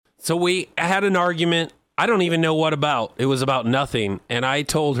So we had an argument. I don't even know what about. It was about nothing. And I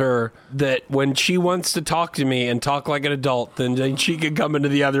told her that when she wants to talk to me and talk like an adult, then she could come into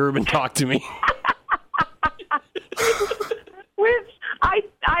the other room and talk to me. Which I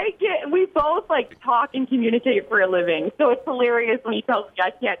get, we both like talk and communicate for a living. So it's hilarious when he tells me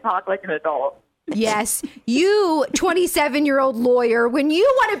I can't talk like an adult. Yes, you 27-year-old lawyer, when you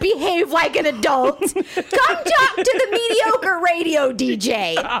want to behave like an adult, come talk to the mediocre radio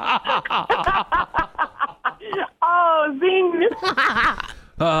DJ. Oh, zing.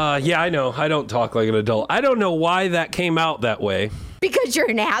 Yeah, I know. I don't talk like an adult. I don't know why that came out that way. Because you're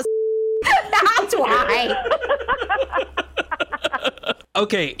an ass. That's why.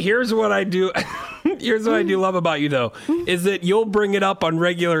 Okay, here's what I do. Here's what I do love about you, though, is that you'll bring it up on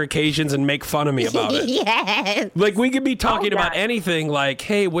regular occasions and make fun of me about it. Yes. Like, we could be talking about anything like,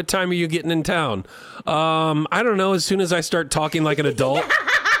 hey, what time are you getting in town? I don't know, as soon as I start talking like an adult.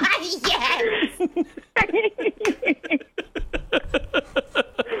 Yes.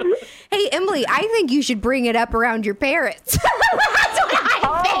 Hey, Emily, I think you should bring it up around your parents.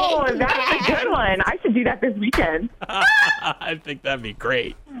 Oh, that's a good one. I should do that this weekend. I think that'd be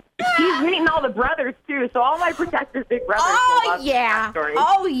great. He's meeting all the brothers, too, so all my protective big brothers will Oh, love yeah. that story.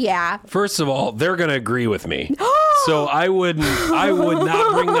 Oh, yeah. First of all, they're going to agree with me. So I would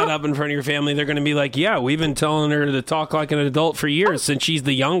not bring that up in front of your family. They're going to be like, yeah, we've been telling her to talk like an adult for years since she's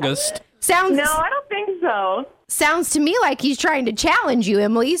the youngest. No, I don't think so. Sounds to me like he's trying to challenge you,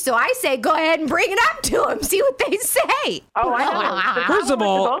 Emily. So I say go ahead and bring it up to him. See what they say. Oh, I know. The First of problem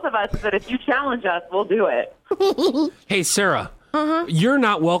all- with both of us is that if you challenge us, we'll do it. Hey, Sarah, you're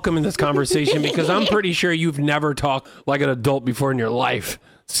not welcome in this conversation because I'm pretty sure you've never talked like an adult before in your life.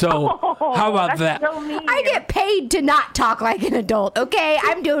 So how about that? So mean. I get paid to not talk like an adult, okay?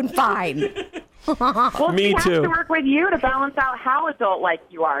 I'm doing fine. Well, Me we have too. to work with you to balance out how adult-like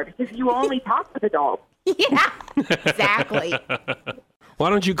you are because you only talk with adults. Yeah, exactly. Why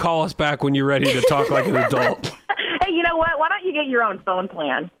don't you call us back when you're ready to talk like an adult? Hey, you know what? Why don't you get your own phone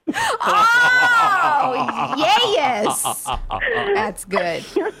plan? Oh, yes. That's good.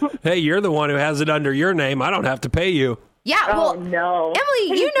 Hey, you're the one who has it under your name. I don't have to pay you. Yeah, well, no. Emily,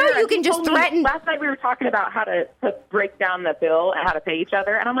 Hey, you know Sarah, you can just told me- threaten. Last night we were talking about how to break down the bill and how to pay each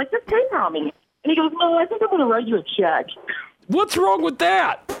other, and I'm like, just PayPal me. And he goes, no, I think I'm going to write you a check. What's wrong with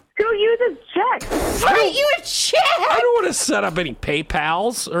that? Who uses checks? Write you a check. I don't want to set up any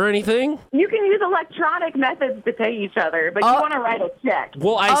PayPals or anything. You can use electronic methods to pay each other, but you want to write a check.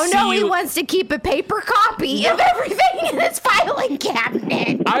 Well, I Oh, see no, he you. wants to keep a paper copy of everything in his filing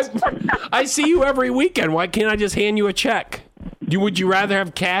cabinet. I see you every weekend. Why can't I just hand you a check? Would you rather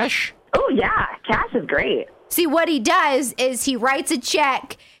have cash? Oh, yeah. Cash is great. See, what he does is he writes a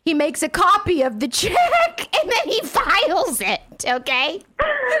check, he makes a copy of the check, and then he files it, okay?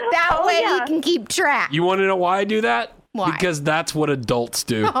 That way he can keep track. You want to know why I do that? Why? Because that's what adults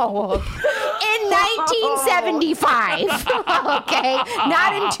do. Oh, in 1975, okay?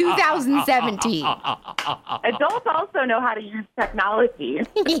 Not in 2017. Adults also know how to use technology.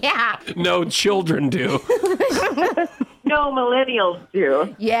 Yeah, No, children do. No, millennials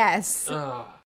do. yes.